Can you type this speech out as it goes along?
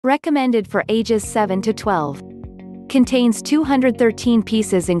Recommended for ages 7 to 12. Contains 213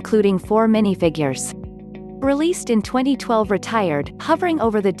 pieces including 4 minifigures. Released in 2012. Retired, hovering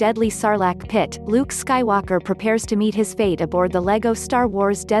over the deadly Sarlacc Pit, Luke Skywalker prepares to meet his fate aboard the LEGO Star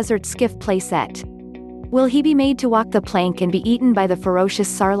Wars Desert Skiff playset. Will he be made to walk the plank and be eaten by the ferocious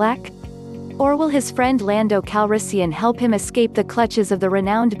Sarlacc? Or will his friend Lando Calrissian help him escape the clutches of the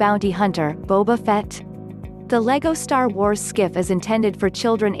renowned bounty hunter, Boba Fett? The LEGO Star Wars Skiff is intended for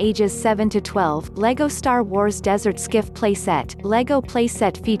children ages 7 to 12. LEGO Star Wars Desert Skiff Playset. LEGO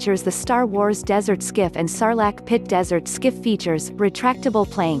Playset features the Star Wars Desert Skiff and Sarlacc Pit. Desert Skiff features retractable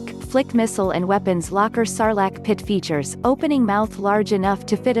plank, flick missile and weapons. lockerSarlacc Pit features opening mouth large enough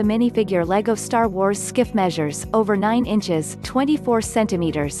to fit a minifigure. LEGO Star Wars Skiff measures over 9 inches, 24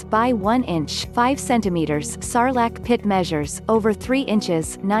 centimeters by 1 inch, 5 centimeters. Sarlacc Pit measures over 3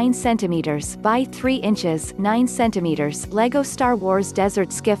 inches, 9 centimeters by 3 inches, 9 centimeters. LEGO Star Wars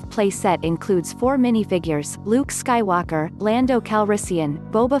Desert Skiff playset includes 4 minifigures, Luke Skywalker, Lando Calrissian,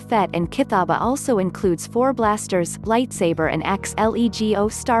 Boba Fett and KithabaAlso. Includes 4 blasters, lightsaber and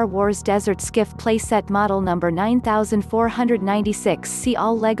axeLEGO Star Wars Desert Skiff playset model number 9496. See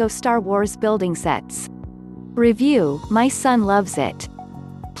all LEGO Star Wars building sets. Review: my son loves it.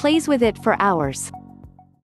 Plays with it for hours.